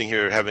to be sitting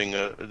here having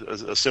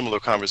a similar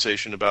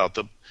conversation about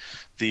the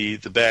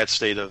bad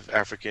state of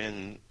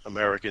African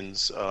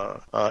Americans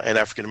and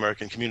African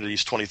American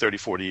communities 20, 30,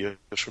 40 years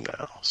from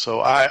now.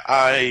 So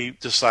I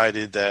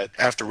decided that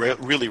after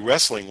really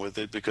wrestling with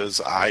it,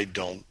 because I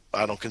don't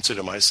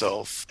consider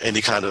myself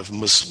any kind of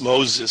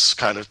Moses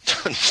kind of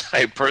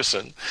type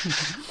person,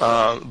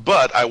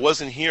 but I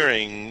wasn't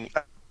hearing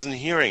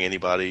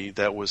anybody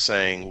that was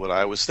saying what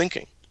I was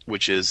thinking,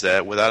 which is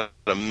that without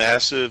a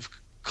massive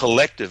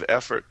collective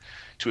effort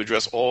to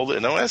address and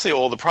when I say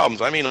all the problems,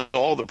 I mean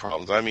all the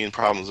problems. I mean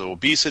problems of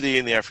obesity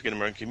in the African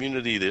American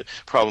community, the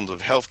problems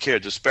of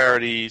healthcare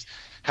disparities,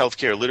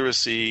 healthcare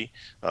literacy,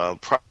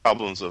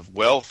 problems of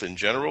wealth in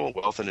general,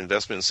 wealth and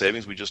investment and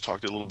savings. We just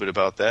talked a little bit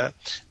about that.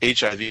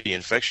 HIV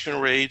infection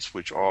rates,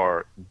 which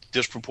are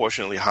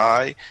disproportionately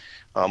high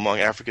among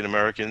African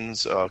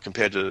Americans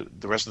compared to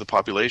the rest of the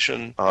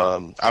population.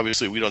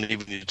 Obviously, we don't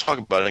even need to talk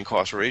about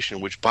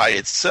incarceration, which by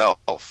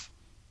itself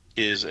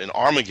is an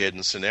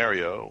Armageddon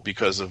scenario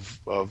because of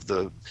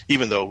the,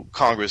 even though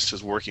Congress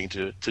is working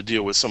to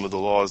deal with some of the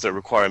laws that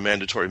require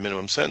mandatory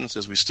minimum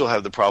sentences, we still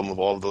have the problem of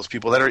all of those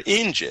people that are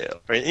in jail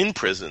or in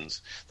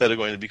prisons that are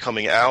going to be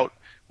coming out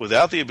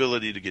without the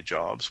ability to get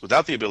jobs,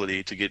 without the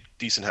ability to get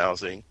decent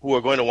housing, who are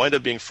going to wind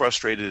up being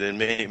frustrated, and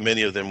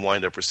many of them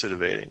wind up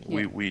recidivating.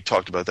 Yeah. We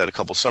talked about that a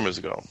couple summers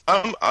ago.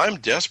 I'm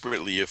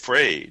desperately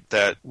afraid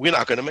that we're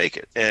not going to make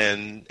it.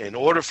 And in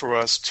order for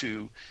us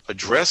to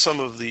address some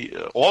of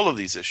all of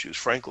these issues,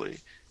 frankly,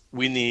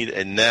 we need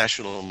a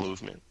national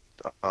movement.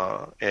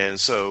 And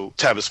so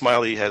Tavis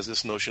Smiley has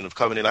this notion of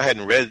covenant. I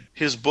hadn't read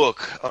his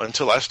book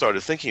until I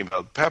started thinking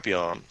about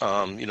Papillon.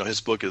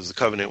 His book is The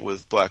Covenant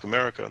with Black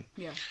America.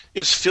 Yeah.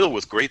 It's filled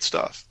with great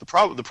stuff. The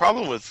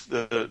problem with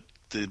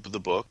the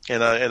book,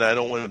 and I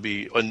don't want to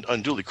be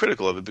unduly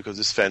critical of it because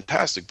it's a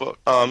fantastic book,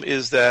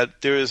 is that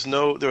there's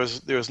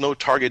no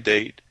target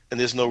date and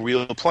there's no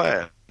real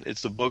plan.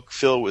 It's a book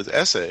filled with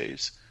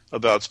essays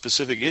about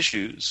specific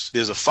issues.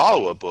 There's a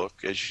follow-up book,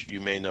 as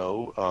you may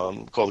know,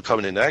 called The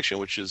Covenant in Action,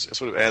 which is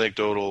sort of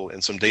anecdotal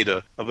and some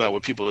data about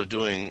what people are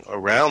doing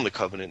around the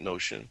covenant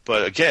notion.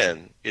 But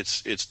again,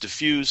 it's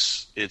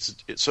diffuse.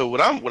 So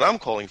what I'm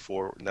calling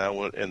for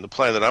now, and the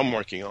plan that I'm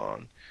working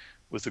on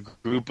with a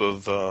group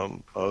of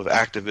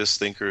activists,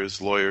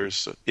 thinkers,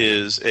 lawyers,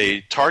 is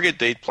a target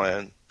date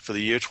plan for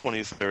the year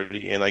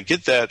 2030, and I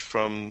get that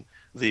from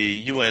the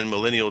UN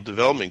Millennial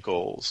Development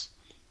Goals.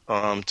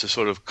 To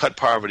sort of cut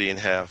poverty in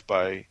half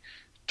by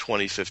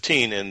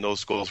 2015, and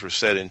those goals were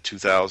set in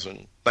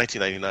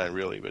 1999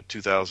 really, but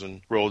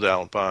 2000 rolled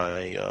out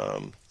by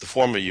the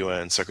former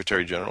UN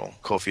Secretary General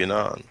Kofi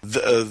Annan.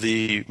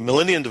 The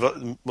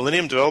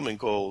Millennium Development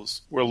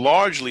Goals were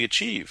largely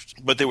achieved,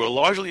 but they were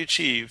largely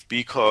achieved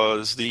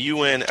because the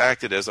UN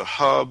acted as a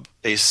hub,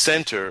 a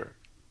center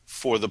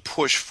for the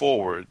push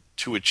forward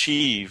to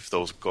achieve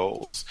those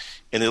goals.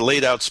 And it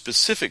laid out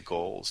specific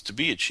goals to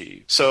be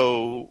achieved.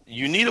 So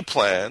you need a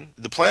plan.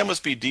 The plan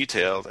must be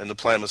detailed, and the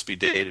plan must be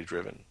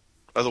data-driven.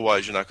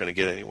 Otherwise, you're not going to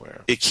get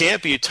anywhere. It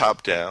can't be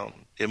top-down.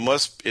 It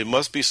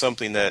must be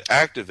something that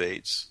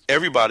activates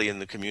everybody in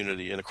the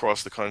community and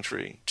across the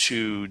country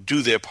to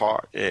do their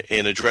part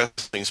in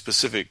addressing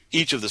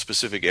each of the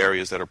specific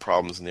areas that are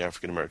problems in the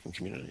African American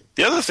community.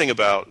 The other thing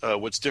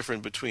about what's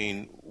different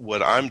between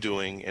what I'm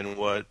doing and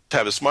what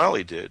Tavis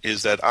Smiley did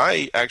is that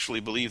I actually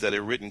believe that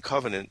a written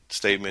covenant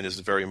statement is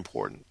very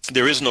important.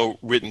 There is no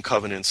written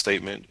covenant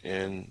statement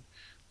in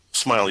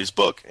Smiley's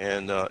book,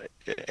 and I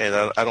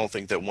don't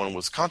think that one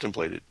was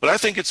contemplated. But I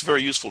think it's a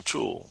very useful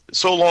tool.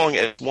 So long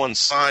as one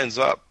signs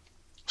a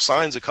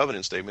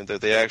covenant statement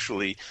that they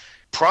actually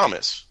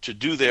promise to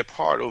do their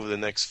part over the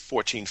next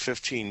 14,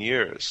 15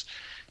 years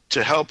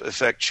to help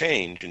effect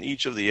change in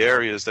each of the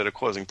areas that are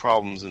causing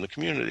problems in the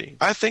community.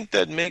 I think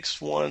that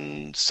makes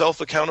one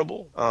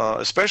self-accountable,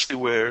 especially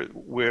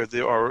where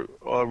there are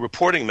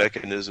reporting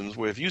mechanisms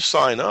where if you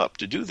sign up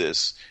to do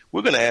this,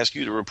 we're going to ask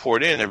you to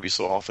report in every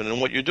so often on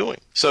what you're doing.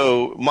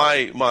 So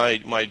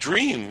my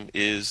dream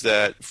is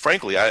that,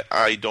 frankly,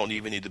 I don't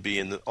even need to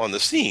be on the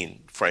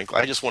scene, frankly.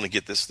 I just want to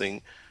get this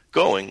thing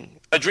going.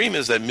 My dream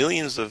is that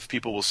millions of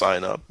people will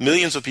sign up.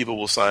 Millions of people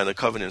will sign a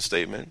covenant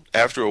statement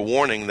after a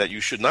warning that you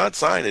should not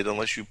sign it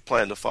unless you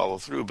plan to follow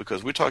through,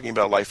 because we're talking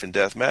about life and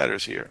death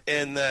matters here.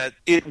 And that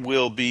it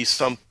will be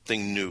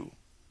something new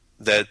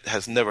that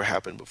has never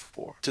happened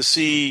before. To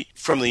see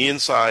from the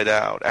inside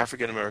out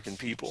African American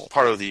people,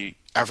 part of the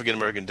African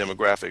American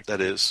demographic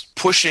that is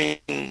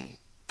putting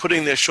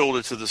their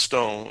shoulder to the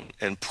stone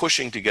and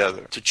pushing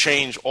together to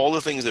change all the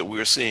things that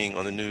we're seeing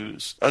on the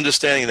news,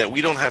 understanding that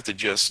we don't have to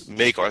just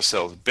make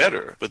ourselves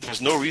better, but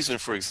there's no reason,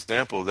 for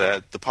example,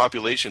 that the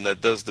population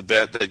that gets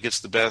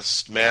the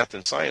best math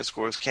and science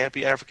scores can't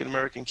be African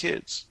American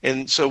kids.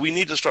 And so we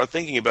need to start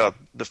thinking about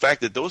the fact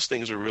that those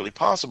things are really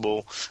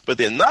possible, but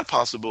they're not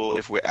possible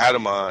if we're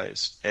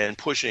atomized and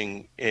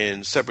pushing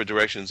in separate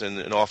directions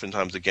and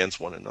oftentimes against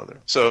one another.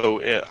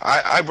 So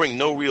I bring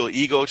no real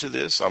ego to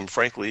this. I'm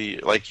frankly,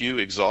 like you,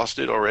 exhausted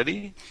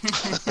already.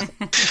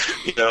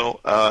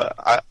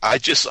 I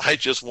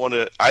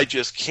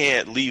just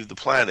can't leave the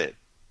planet.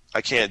 I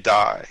can't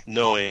die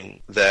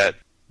knowing that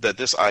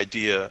this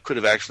idea could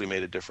have actually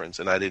made a difference,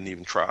 and I didn't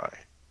even try.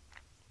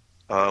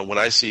 When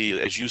I see,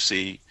 as you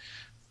see,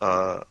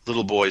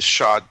 little boys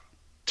shot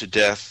to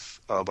death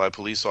by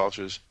police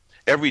officers,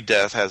 every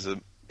death has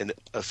an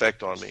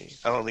effect on me.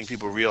 I don't think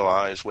people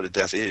realize what a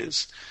death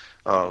is,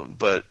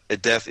 but a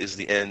death is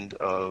the end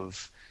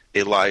of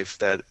a life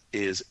that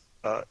is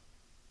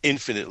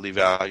infinitely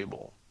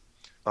valuable.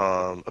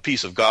 A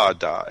piece of God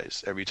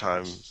dies every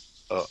time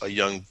a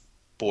young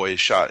boy is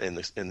shot in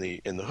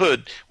the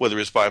hood, whether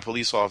it's by a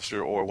police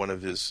officer or one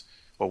of his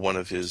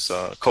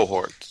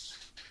cohort,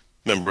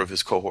 member of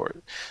his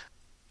cohort.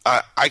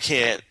 I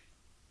can't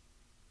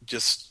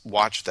just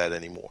watch that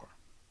anymore.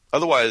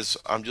 Otherwise,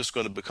 I'm just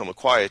going to become a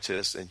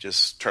quietist and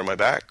just turn my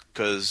back,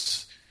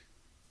 because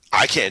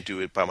I can't do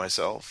it by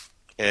myself.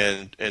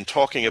 And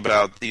talking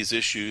about these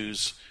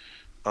issues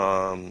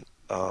in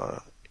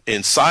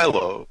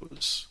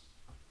silos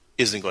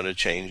isn't going to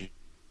change.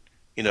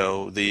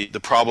 The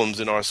problems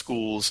in our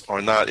schools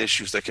are not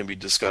issues that can be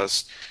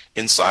discussed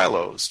in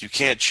silos. You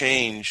can't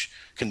change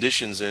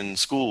conditions in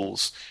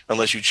schools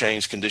unless you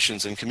change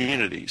conditions in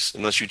communities,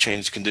 unless you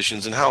change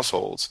conditions in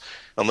households,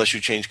 unless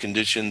you change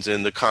conditions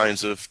in the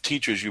kinds of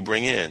teachers you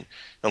bring in,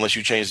 unless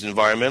you change the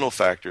environmental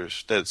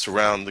factors that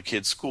surround the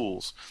kids'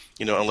 schools,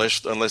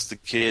 unless the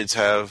kids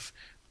have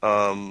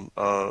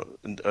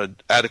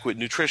adequate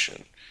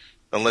nutrition,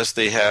 unless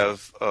they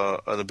have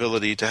an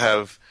ability to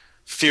have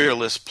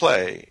fearless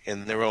play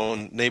in their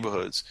own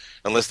neighborhoods,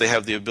 unless they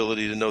have the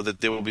ability to know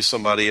that there will be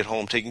somebody at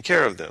home taking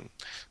care of them.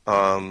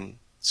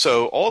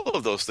 So all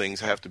of those things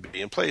have to be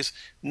in place.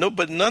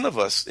 But none of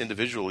us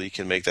individually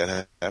can make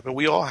that happen.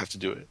 We all have to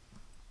do it.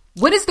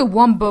 What is the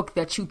one book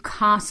that you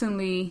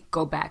constantly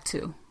go back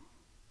to,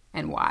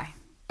 and why?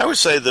 I would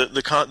say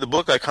the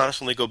book I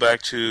constantly go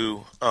back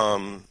to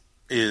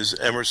is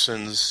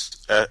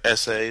Emerson's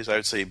essays. I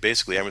would say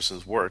basically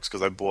Emerson's works,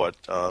 because I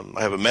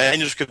have a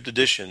manuscript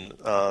edition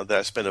that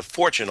I spent a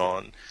fortune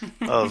on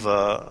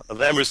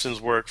of Emerson's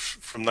work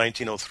from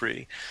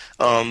 1903.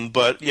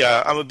 But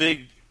yeah, I'm a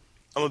big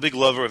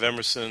lover of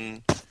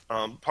Emerson,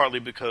 partly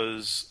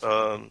because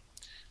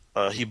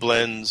he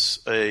blends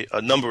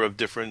a number of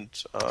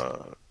different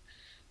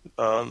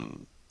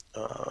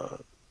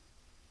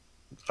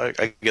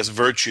I guess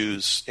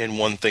virtues in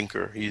one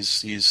thinker.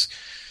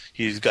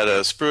 He's got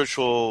a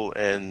spiritual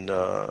and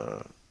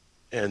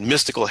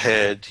mystical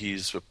head.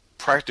 He's a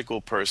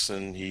practical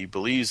person. He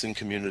believes in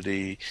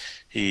community.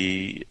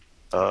 He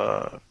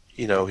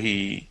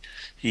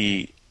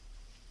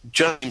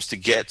just seems to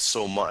get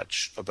so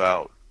much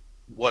about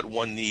what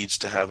one needs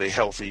to have a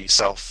healthy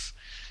self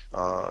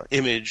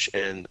image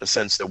and a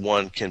sense that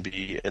one can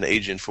be an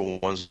agent for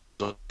one's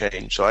own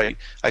change. So I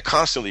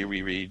constantly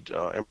reread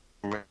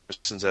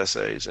Emerson's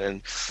essays,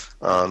 and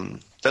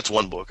that's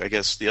one book. I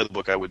guess the other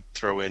book I would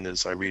throw in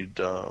is I read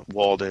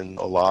Walden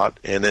a lot,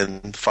 and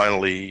then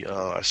finally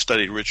I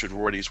studied Richard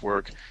Rorty's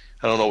work.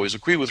 I don't always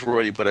agree with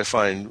Rorty, but I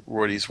find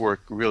Rorty's work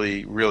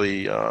really,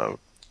 really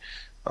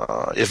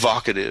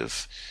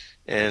evocative,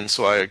 and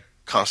so I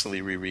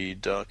constantly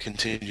reread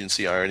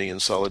Contingency, Irony,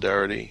 and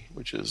Solidarity,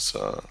 which is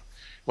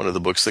one of the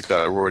books that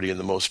got Rorty in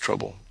the most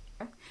trouble.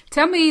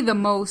 Tell me the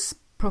most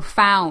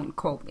profound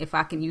quote, if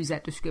I can use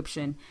that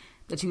description,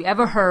 that you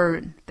ever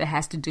heard that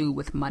has to do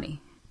with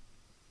money.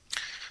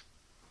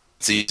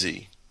 It's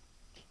easy.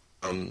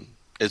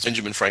 It's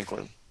Benjamin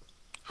Franklin,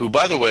 who,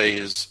 by the way,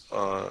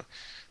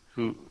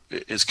 who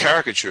is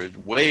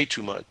caricatured way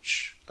too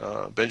much.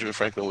 Benjamin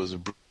Franklin was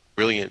a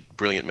brilliant,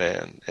 brilliant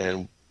man,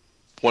 and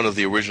one of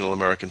the original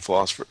American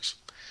philosophers.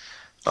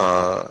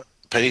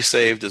 Penny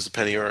saved is a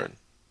penny earned,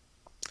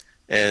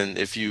 and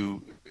if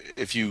you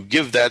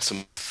give that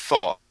some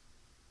thought,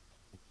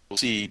 you'll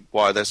see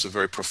why that's a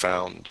very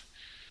profound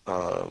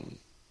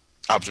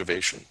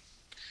observation.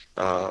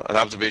 An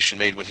observation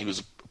made when he was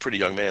a pretty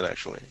young man,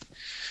 actually.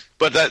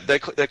 But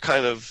that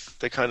kind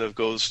of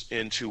goes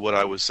into what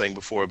I was saying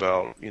before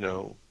about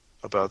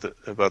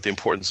the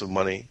importance of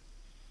money.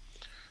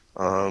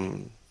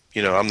 I'm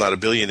not a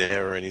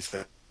billionaire or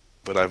anything,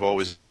 but I've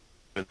always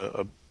been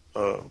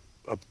a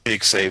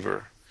big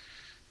saver,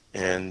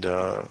 and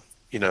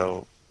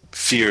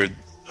feared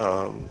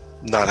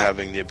not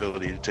having the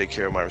ability to take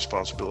care of my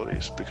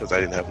responsibilities because I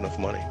didn't have enough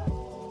money.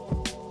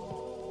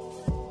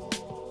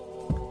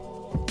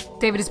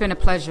 David, it's been a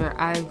pleasure.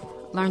 I've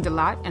learned a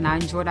lot, and I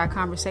enjoyed our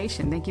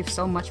conversation. Thank you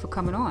so much for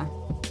coming on.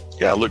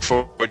 Yeah, I look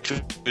forward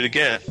to it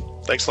again.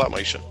 Thanks a lot,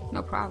 Myisha.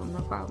 No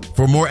problem.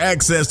 For more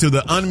access to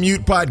the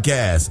Unmute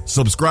podcast,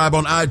 subscribe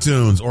on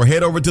iTunes or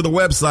head over to the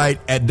website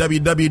at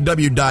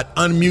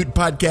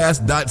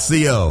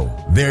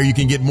www.unmutepodcast.co. There you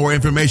can get more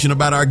information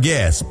about our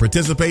guests,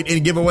 participate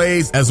in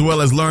giveaways, as well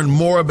as learn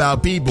more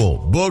about people,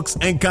 books,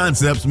 and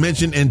concepts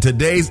mentioned in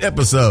today's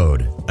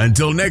episode.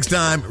 Until next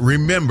time,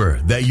 remember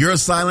that your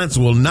silence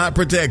will not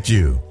protect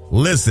you.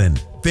 Listen,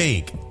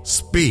 think,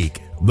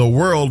 speak. The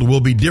world will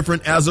be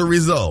different as a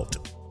result.